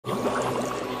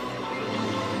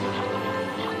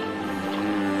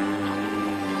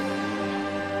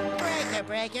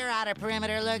Patrick. Your outer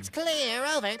perimeter looks clear.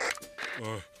 Over.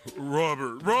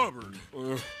 Robert.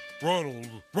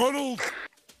 Ronald.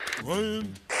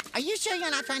 Ryan. Are you sure you're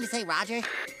not trying to say Roger? Oh, wait,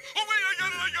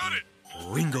 I got it.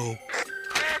 Ringo.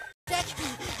 Dick,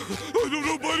 I don't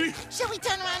know, buddy. shall we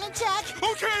turn around and check?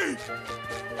 Okay.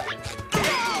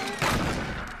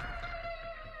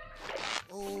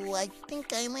 Oh, I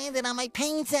think I landed on my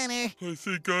pain center. I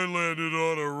think I landed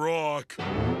on a rock.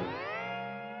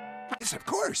 Yes, of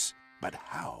course. But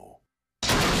how?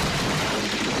 Can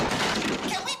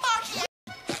we mark here?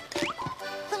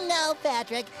 No,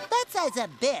 Patrick. That says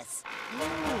abyss.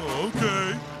 Oh,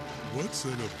 okay. What's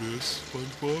an abyss,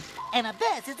 SpongeBob? An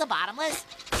abyss is a bottomless.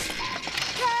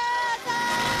 Crab!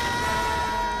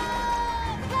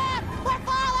 We're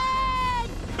falling!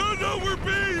 Oh, no, we're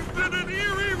bathed in an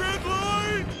eerie red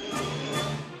light!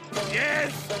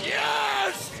 Yes!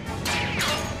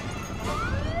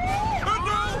 And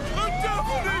now, a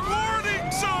deafening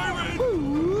warning siren!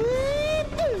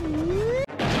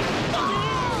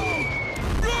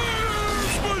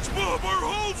 SpongeBob, our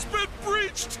hole's been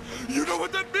breached! You know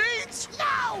what that means?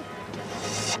 No!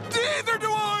 Neither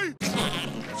do I!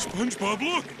 SpongeBob,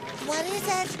 look! What is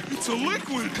it? It's a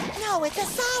liquid! No, it's a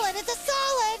solid. It's a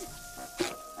solid.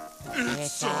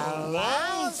 It's a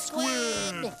long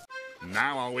squid!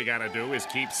 Now all we gotta do is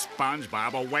keep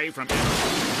SpongeBob away from...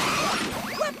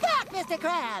 We're back, Mr.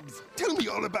 Krabs. Tell me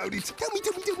all about it. Tell me.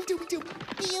 You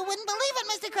wouldn't believe it,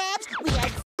 Mr. Krabs. We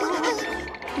had... I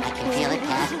can feel it,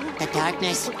 Pat. The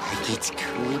darkness. Like it's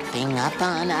creeping up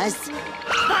on us.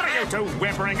 What are you two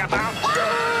whimpering about?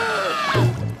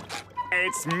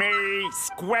 It's me,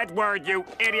 Squidward, you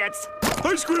idiots!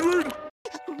 Hi, Squidward!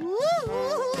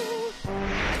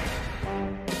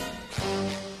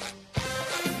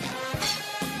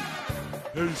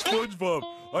 Hey, SpongeBob,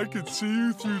 I can see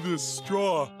you through this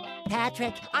straw.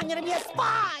 Patrick, I'm gonna be a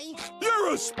spy.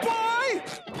 You're a spy?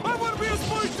 I want to be a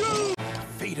spy, too!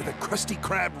 Fate of the Krusty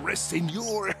Krab rests in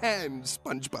your hands,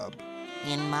 SpongeBob.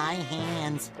 In my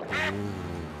hands.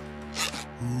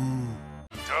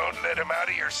 Don't let him out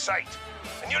of your sight.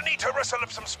 And you'll need to rustle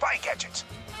up some spy gadgets.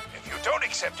 If you don't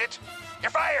accept it,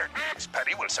 you're fired. This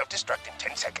Patty will self-destruct in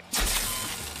 10 seconds.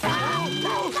 Get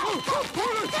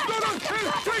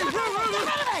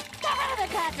rid of it,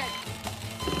 Patrick.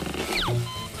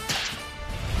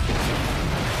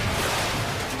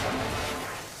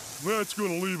 That's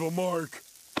gonna leave a mark.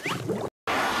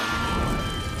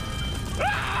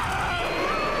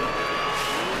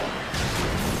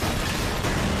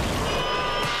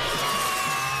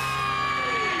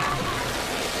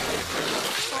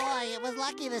 Boy, it was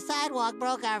lucky the sidewalk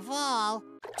broke our fall.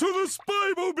 To the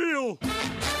Spy-mobile!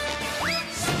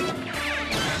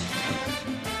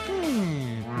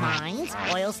 Mines,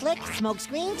 oil slick, smoke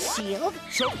screen, shield.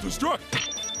 Self-destruct!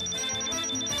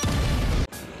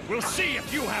 We'll see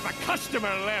if you have a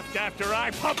customer left after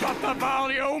I pump up the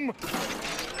volume!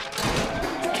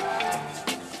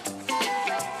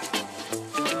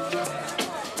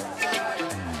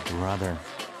 Brother,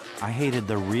 I hated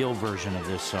the real version of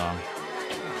this song.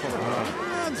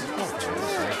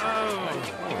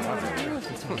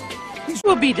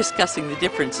 We'll be discussing the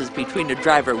differences between a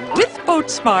driver with boat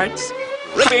smarts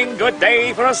Ripping good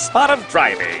day for a spot of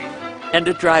driving. and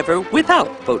a driver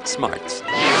without boat smarts.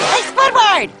 Hey,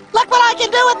 Squidward! Look what I can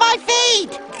do with my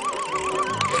feet!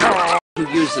 Who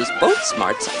uses boat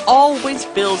smarts always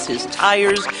fills his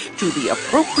tires to the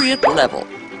appropriate level,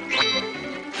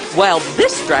 while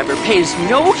this driver pays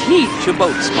no heed to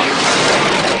boat smarts.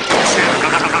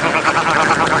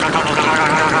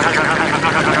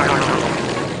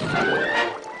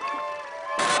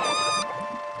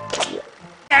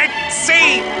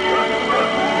 Exit!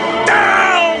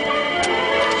 Down!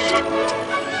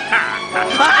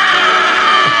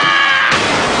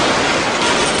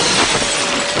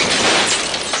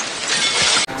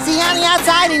 See you on the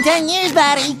outside in 10 years,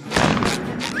 buddy.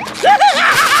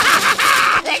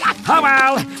 Oh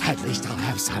well, at least I'll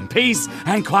have some peace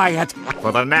and quiet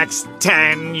for the next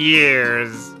 10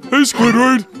 years. Hey,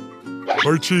 Squidward!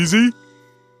 Or Cheesy?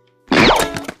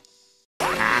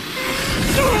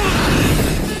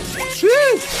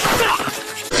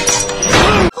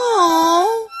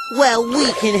 Oh, well,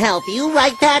 we can help you,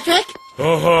 right, Patrick?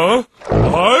 Uh-huh.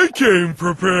 I came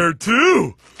prepared,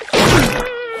 too.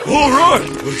 All right,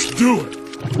 let's do it.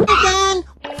 Again?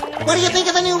 What do you think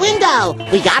of the new window?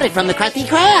 We got it from the Krusty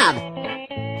Krab.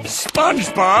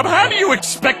 SpongeBob, how do you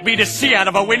expect me to see out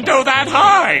of a window that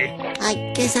high?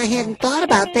 I guess I hadn't thought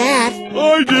about that.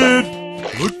 I did.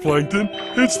 Look, Plankton,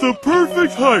 it's the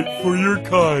perfect height for your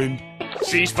kind.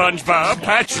 See, SpongeBob,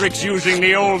 Patrick's using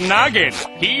the old noggin.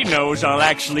 He knows I'll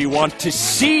actually want to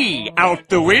see out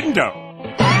the window.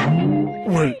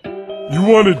 Wait, you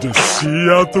wanted to see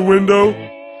out the window?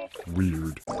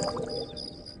 Weird.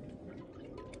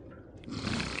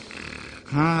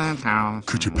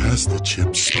 Could you pass the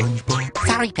chips, SpongeBob?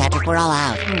 Sorry, Patrick, we're all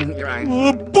out.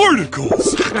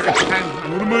 Barnacles!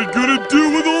 What am I gonna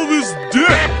do with all this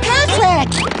debt?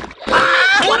 Patrick!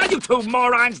 What are you two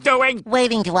morons doing?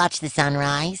 Waiting to watch the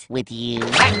sunrise with you.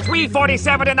 At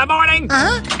 3:47 in the morning?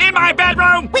 Huh? In my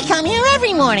bedroom? We come here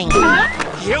every morning.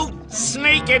 You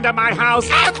sneak into my house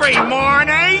every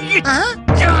morning? Huh?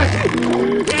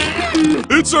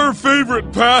 It's our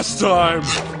favorite pastime.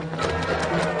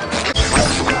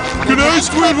 Good night,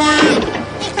 Squidward!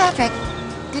 Hey, Patrick,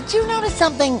 did you notice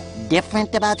something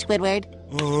different about Squidward?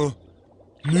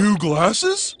 New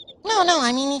glasses? No,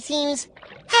 I mean, he seems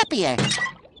happier.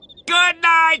 Good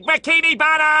night, Bikini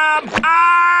Bottom!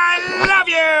 I love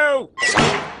you!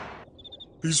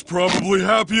 He's probably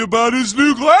happy about his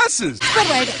new glasses.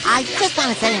 Squidward, I just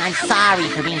want to say I'm sorry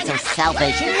for being so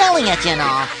selfish and yelling at you and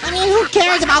all. I mean, who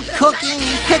cares about cooking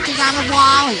and pictures on the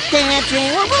wall and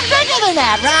dancing? We're bigger than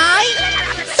that, right?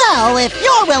 So, if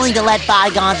you're willing to let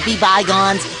bygones be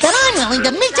bygones, then I'm willing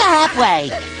to meet you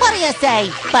halfway. What do you say,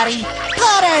 buddy?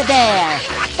 Put her there.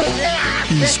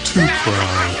 He's too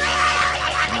proud.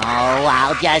 Oh,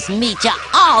 I'll just meet you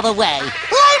all the way.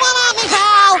 Lay one on me,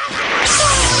 pal!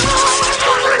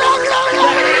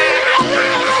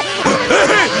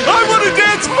 Hey, I want to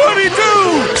dance funny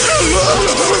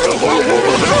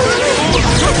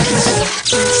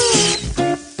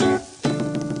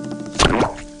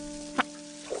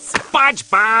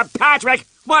SpongeBob, Patrick,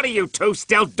 what are you two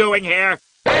still doing here?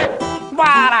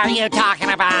 What are you talking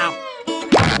about?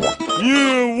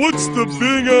 Yeah, what's the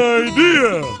big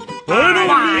idea? I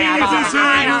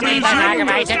don't need this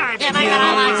aggravation. You're not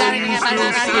gonna watch anything if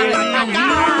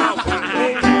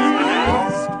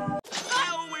I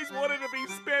always wanted to be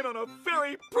spent on a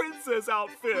fairy princess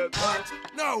outfit.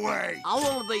 No way! I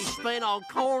want to be spent on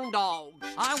corn dogs.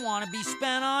 I want to be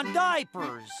spent on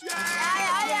diapers.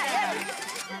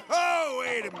 Oh,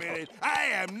 wait a minute. I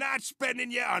am not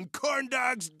spending you on corn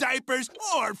dogs, diapers,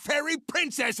 or fairy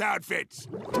princess outfits.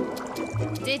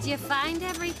 Did you find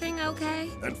everything okay?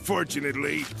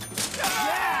 Unfortunately.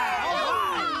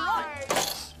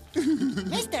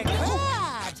 Mr.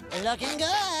 Krabs, looking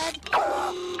good.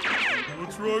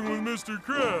 What's wrong with Mr.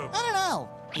 Krabs? I don't know.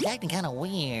 He's acting kind of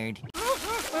weird.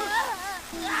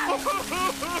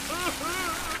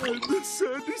 I miss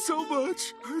Sandy so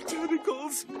much. Her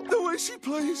tentacles, the way she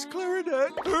plays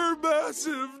clarinet, her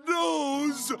massive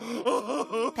nose.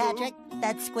 Patrick,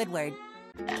 that's Squidward.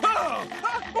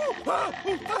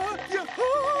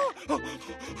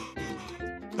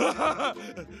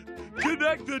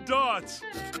 Connect the dots.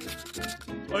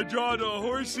 I drawed a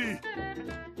horsey.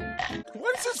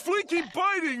 Why does this flea keep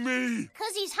biting me?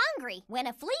 'Cause he's hungry. When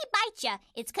a flea bites you,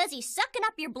 it's 'cause he's sucking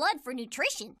up your blood for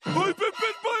nutrition. I've been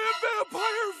bit by a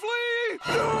vampire flea!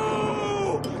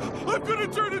 No! I'm gonna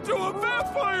turn into a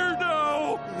vampire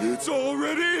now! It's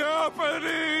already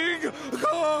happening!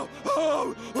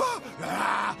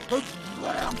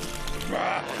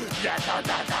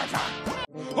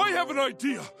 I have an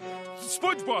idea!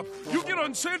 SpongeBob, you get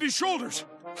on Sandy's shoulders!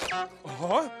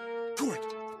 Uh-huh. Good.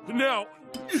 Now,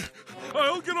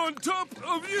 I'll get on top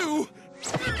of you!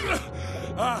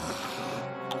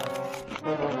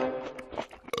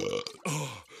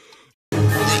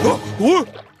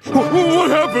 What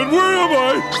happened? Where am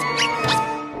I?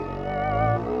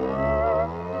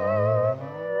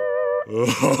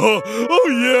 Oh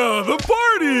yeah, the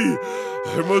party!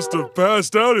 I must have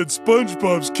passed out in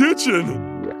SpongeBob's kitchen.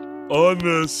 On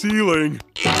the ceiling.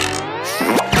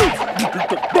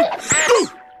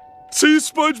 See,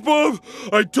 SpongeBob?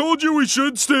 I told you we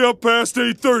should stay up past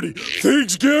 8:30.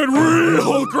 Things get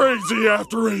real crazy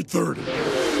after 8:30.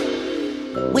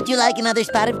 Would you like another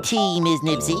spot of tea, Ms.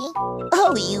 Nibsy?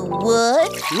 Oh, you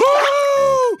would?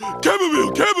 Woo!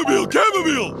 Chamomile, chamomile,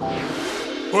 chamomile!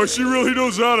 Oh, she really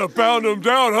knows how to pound them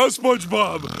down, huh,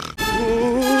 SpongeBob?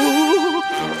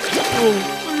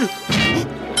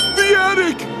 The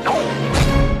attic!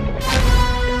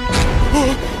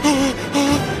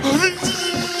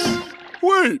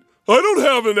 Wait, I don't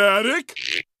have an attic.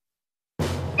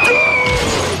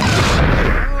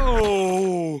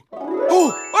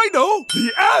 Oh, I know,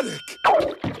 the attic.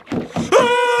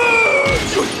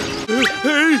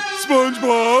 Hey,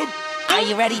 SpongeBob. Are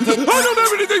you ready to... I don't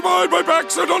have anything behind my back,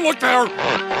 so don't look there.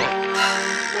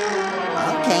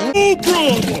 Okay. No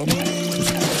problem.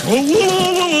 Wait.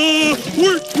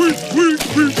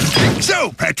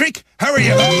 So, Patrick, how are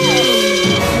you?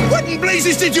 What in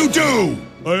blazes did you do?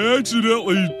 I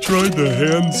accidentally tried the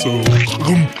hand soap.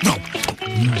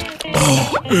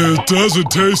 It doesn't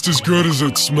taste as good as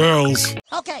it smells.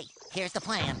 Okay, here's the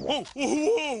plan. Whoa,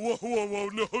 whoa, whoa, whoa,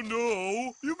 whoa,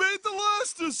 no. You made the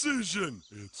last decision.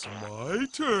 It's my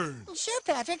turn. Sure,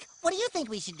 Patrick. What do you think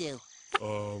we should do?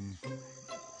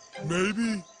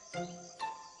 Maybe.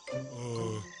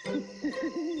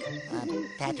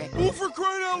 Patrick. Oh, for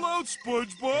crying out loud,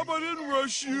 SpongeBob, I didn't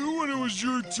rush you when it was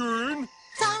your turn.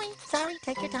 Sorry,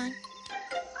 take your time.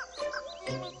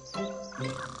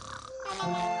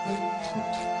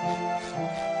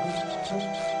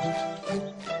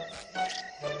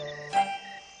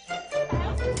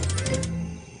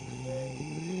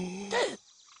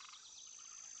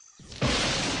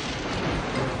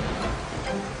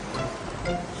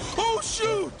 Oh,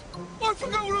 shoot! I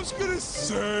forgot what I was gonna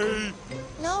say.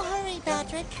 No hurry,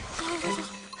 Patrick.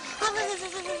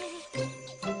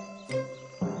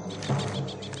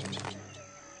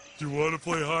 Do you want to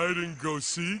play hide and go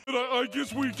seek? I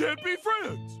guess we can't be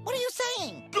friends. What are you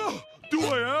saying? Do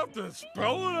I have to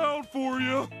spell it out for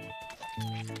you?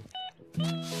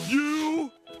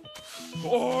 You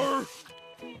are...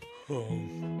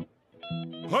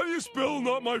 How do you spell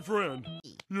not my friend?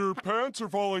 Your pants are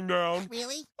falling down.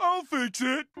 Really? I'll fix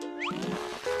it.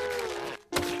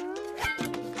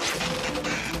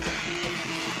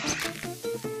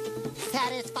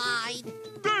 Satisfied?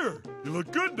 There! You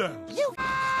look good now. You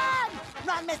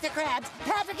Run, Mr. Krabs!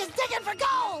 Patrick is digging for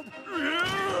gold!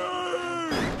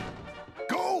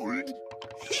 Gold?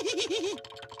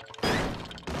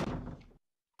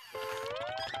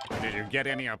 Did you get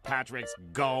any of Patrick's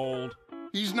gold?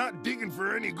 He's not digging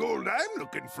for any gold I'm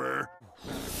looking for.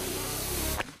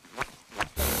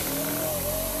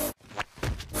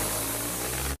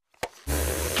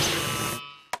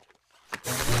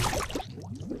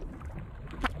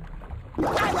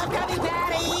 I love Krabby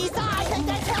Patties! I think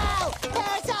they're too!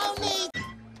 They're so neat!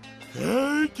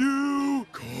 Thank you!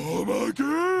 Come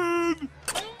again!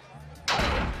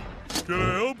 Can I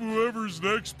help whoever's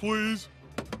next, please?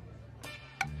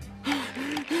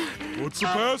 What's the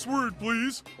password,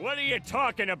 please? What are you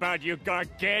talking about, you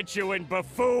gargantuan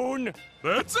buffoon?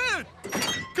 That's it!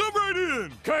 Come right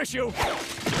in! Curse you!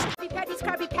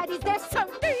 Krabby Patties, they're so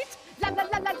neat! La la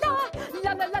la la la!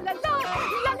 La la la la la!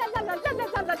 La la la la la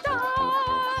la la la!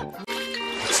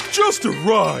 It's just a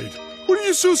ride! What are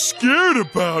you so scared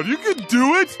about? You can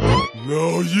do it!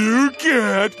 No, you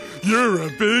can't! You're a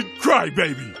big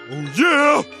crybaby! Oh,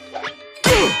 yeah?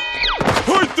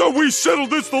 I thought we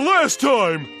settled this the last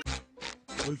time!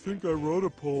 I think I wrote a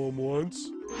poem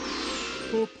once.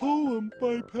 A poem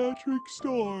by Patrick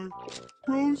Starr.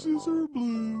 Roses are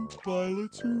blue,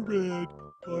 violets are red.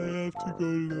 I have to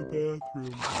go to the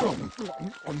bathroom.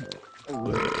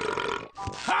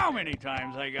 How many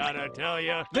times I gotta tell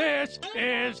you, this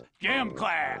is gym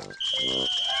class!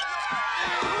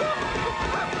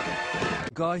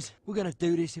 Guys, we're gonna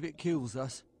do this if it kills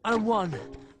us. And a 1,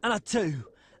 and a 2,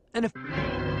 and a...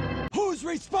 Who's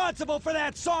responsible for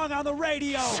that song on the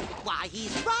radio? Why,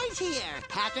 he's right here!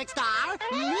 Patrick Starr,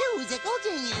 musical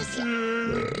genius!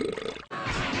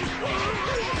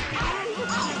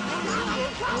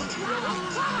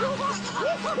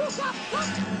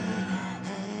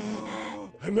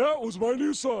 And that was my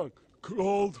new song,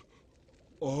 called...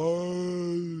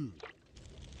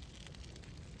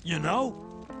 You know,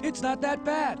 it's not that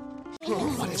bad.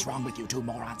 What is wrong with you two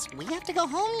morons? We have to go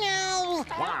home now!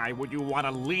 Why would you want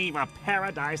to leave a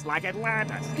paradise like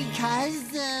Atlantis?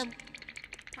 Because,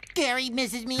 Gary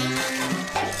misses me.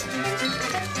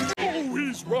 Oh,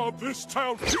 he's robbed this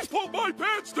town! He's pulled my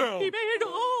pants down! He made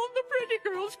all the pretty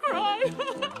girls cry.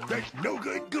 That no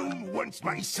good goon wants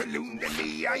my saloon, and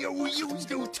the IOUs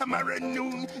due tomorrow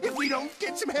noon. If we don't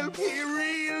get some help here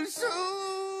real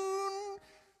soon,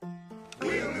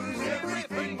 we'll lose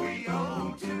everything we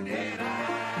own to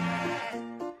Deadeye.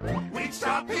 We'd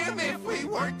stop him if we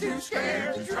weren't too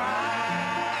scared to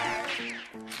try.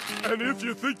 And if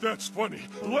you think that's funny,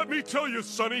 let me tell you,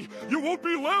 Sonny, you won't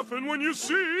be laughing when you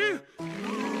see...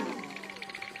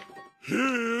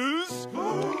 his...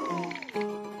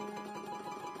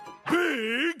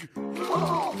 big...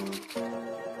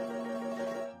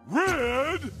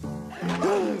 red...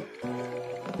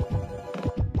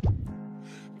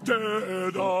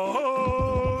 Dead-eye...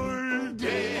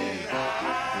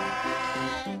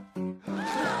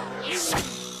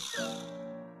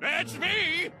 That's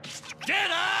me!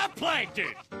 Dead-eye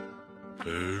Plankton!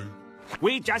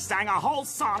 We just sang a whole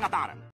song about him.